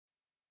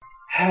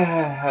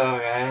Hello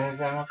guys,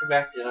 and welcome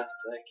back to Let's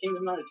Play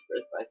Kingdom Hearts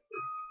Birth by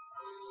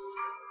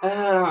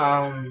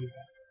Sleep.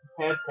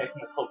 Had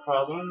technical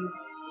problems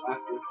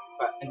after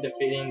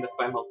defeating the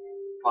final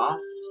boss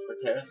for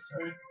Terra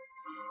story.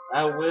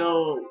 I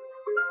will,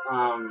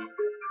 um,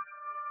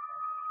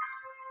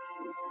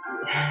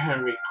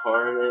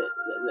 record it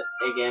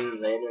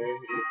again later in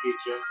the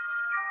future.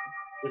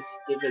 It's just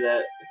stupid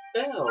that it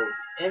fails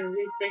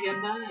every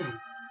friggin' time.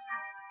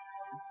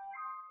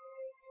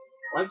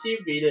 Once you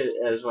beat it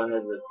as one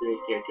of the three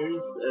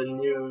characters, a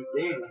new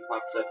thing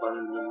pops up on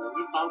the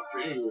menu called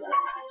Trinity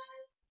Archives.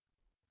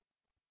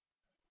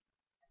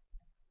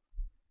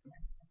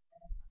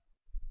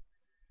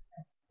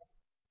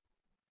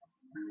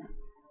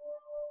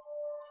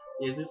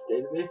 Use this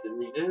database to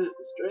revisit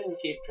the story and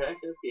keep track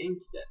of game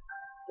stats.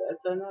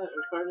 Stats are not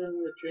recorded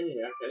in the Trinity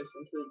Archives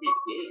until you beat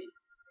the game.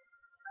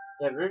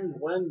 You have earned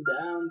one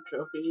down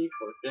trophy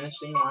for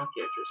finishing one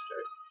character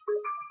story.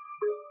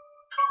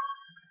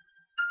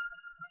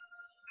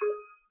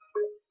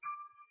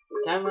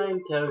 The timeline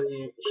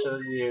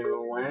shows you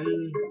when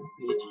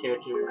each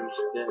character has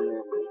been in the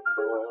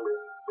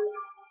worlds.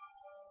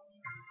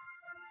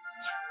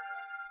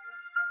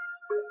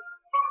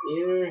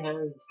 Either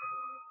has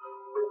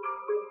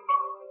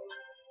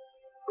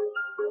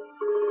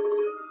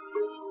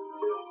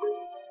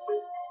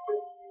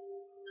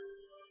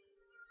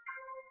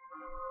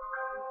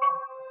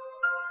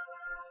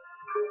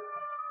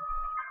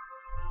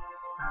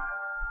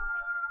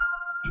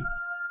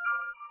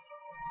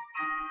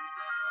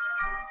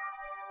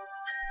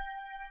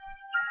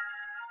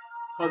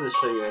I'll just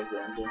show you guys the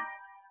engine.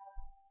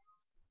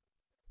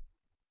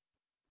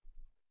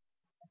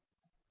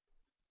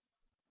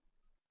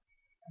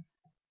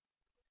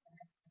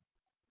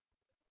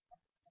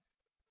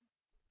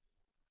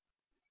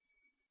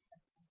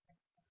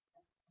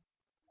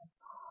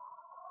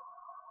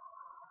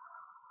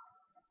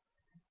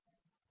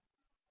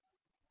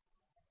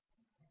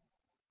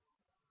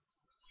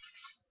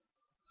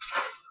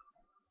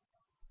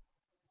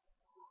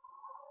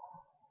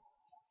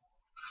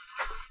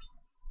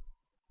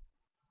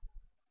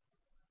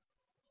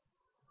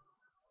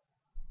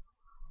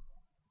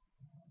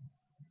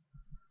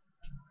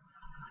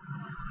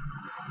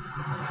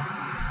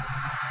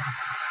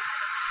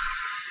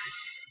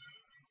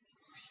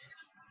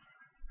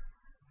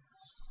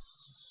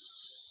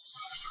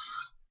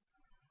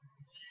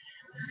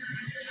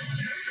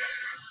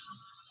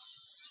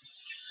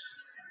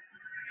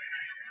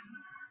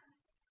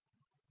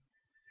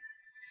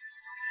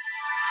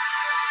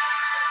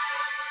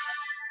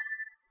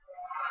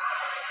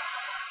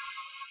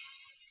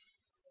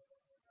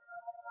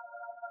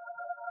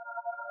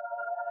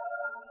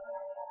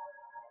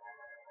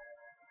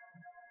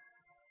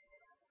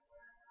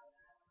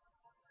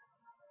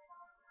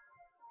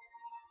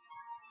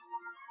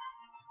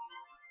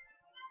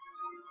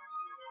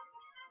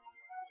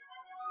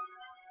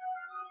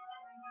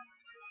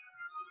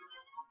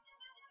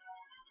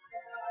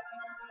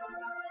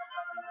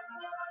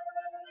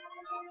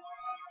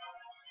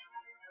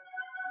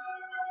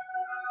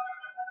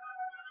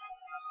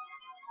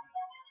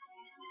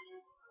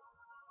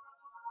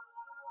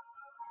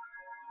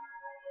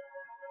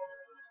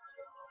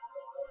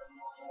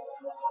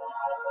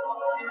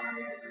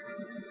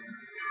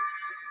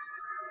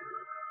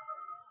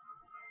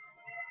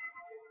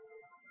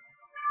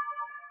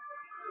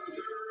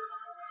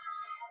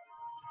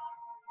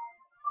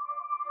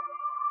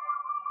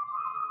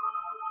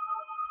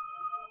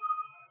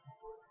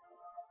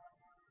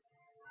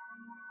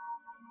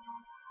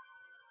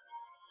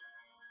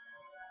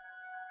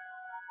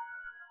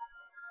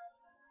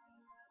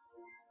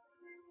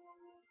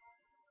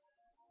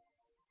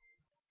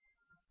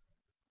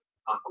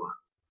 Aqua.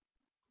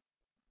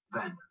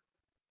 Then,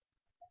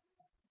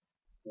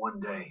 one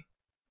day,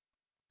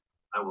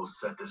 I will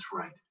set this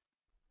right.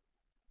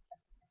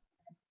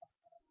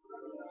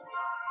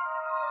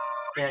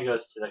 Then it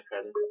goes to the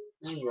credits.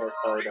 And you guys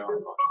probably don't want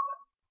to watch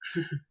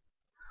that.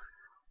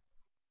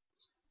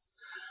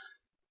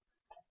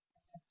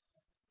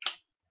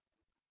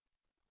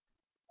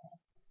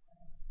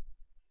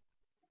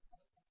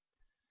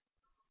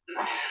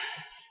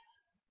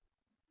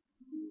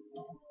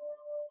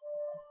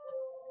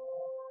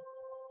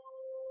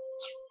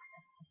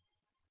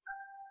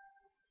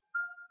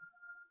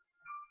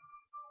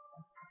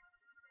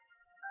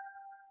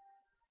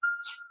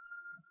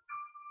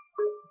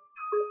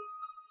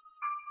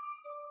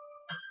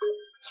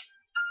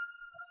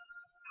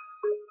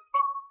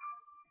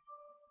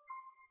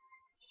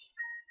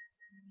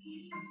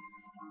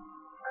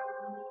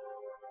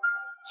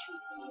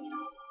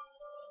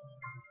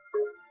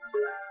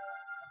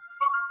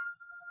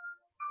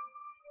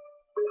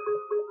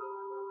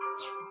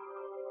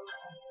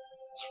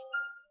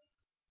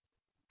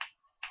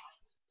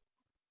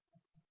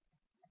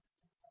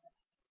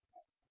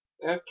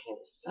 Okay,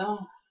 so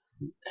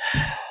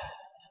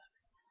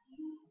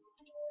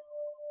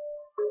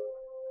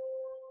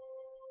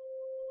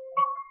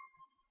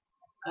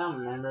I don't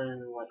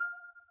remember what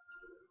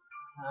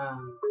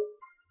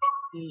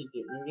you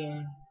do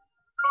game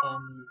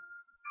and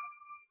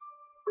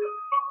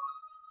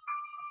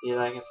You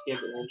like a skip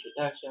an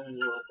introduction,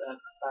 you will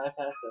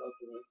bypass the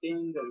opening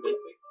scenes and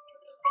basic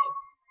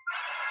tutorials.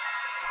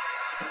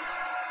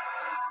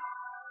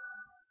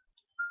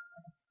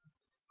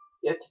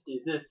 You have to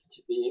do this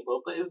to be able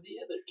to play as the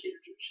other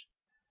characters.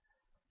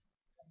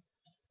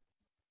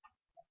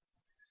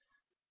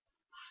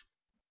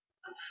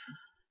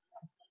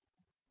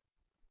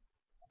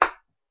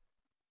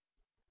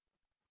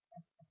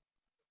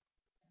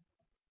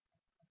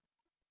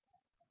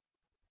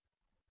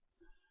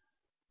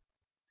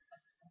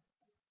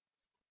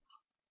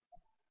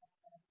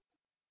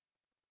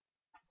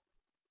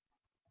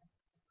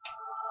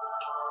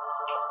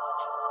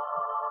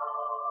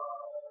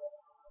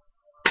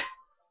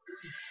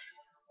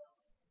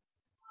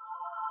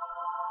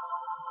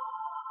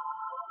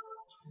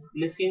 In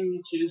this game,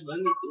 you choose one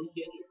of 3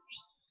 characters.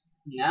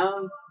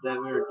 Now that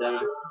we're done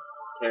with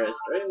Terra's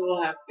story,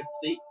 we'll have a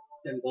complete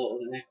symbol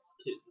next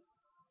to it.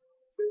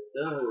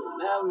 So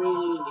now we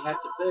have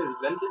to play as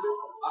Ventus.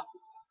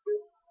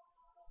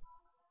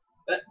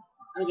 But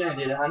I'm gonna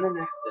do that on the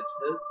next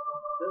episode.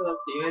 So I'll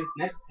see you guys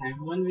next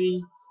time when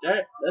we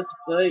start Let's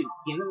Play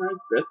Kingdom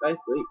Hearts Birth by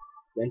Sleep,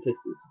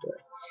 Ventus'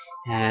 story.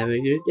 Have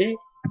a good day.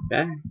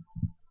 Bye.